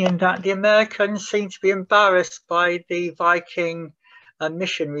opinion that the Americans seem to be embarrassed by the Viking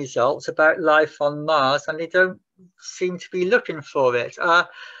mission results about life on Mars, and they don't seem to be looking for it. I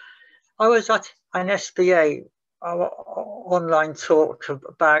was at an SBA online talk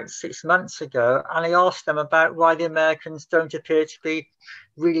about 6 months ago, and I asked them about why the Americans don't appear to be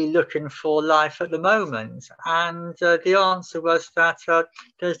really looking for life at the moment, and the answer was that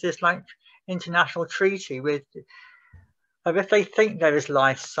there's this like international treaty with if they think there is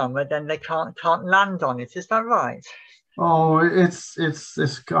life somewhere, then they can't land on it. Is that right? Oh, it's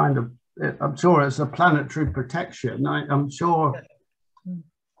this kind of. I'm sure it's a planetary protection. I'm sure.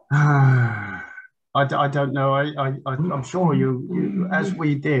 I don't know. I'm sure you as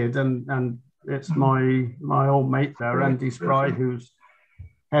we did, and it's my old mate there, Andy Spry, who's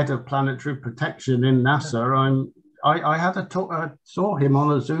head of planetary protection in NASA. I had a talk. I saw him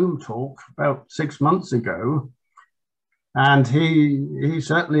on a Zoom talk about 6 months ago, and he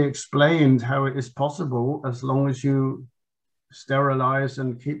certainly explained how it is possible as long as you sterilize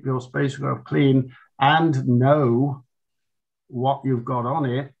and keep your spacecraft clean and know what you've got on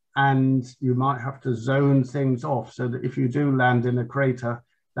it. And you might have to zone things off so that if you do land in a crater,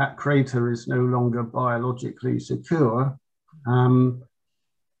 that crater is no longer biologically secure.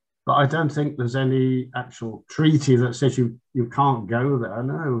 But I don't think there's any actual treaty that says you can't go there.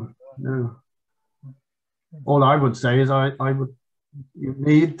 No. All I would say is you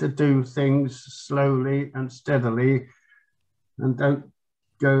need to do things slowly and steadily, and don't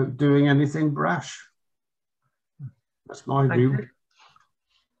go doing anything brash. That's my view.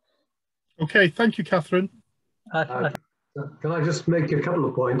 Okay, thank you, Catherine. Can I just make a couple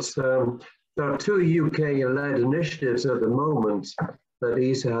of points? There are two UK-led initiatives at the moment that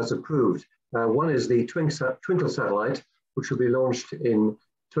ESA has approved. One is the Twinkle satellite, which will be launched in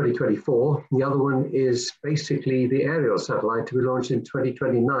 2024. The other one is basically the Ariel satellite to be launched in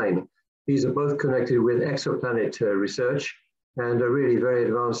 2029. These are both connected with exoplanet research and are really very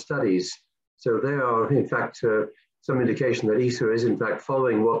advanced studies. So they are, in fact, some indication that ESA is, in fact,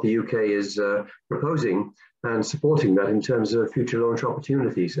 following what the UK is proposing and supporting that in terms of future launch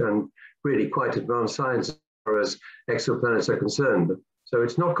opportunities, and really quite advanced science as far as exoplanets are concerned. So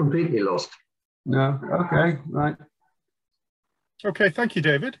it's not completely lost. No, okay, right. Okay, thank you,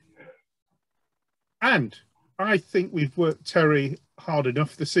 David. And I think we've worked Terry hard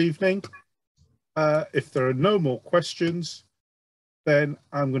enough this evening. If there are no more questions, then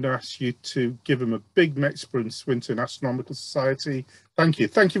I'm going to ask you to give him a big Mexborough and Swinton Astronomical Society. Thank you.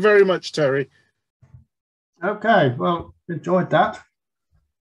 Thank you very much, Terry. Okay, well, enjoyed that.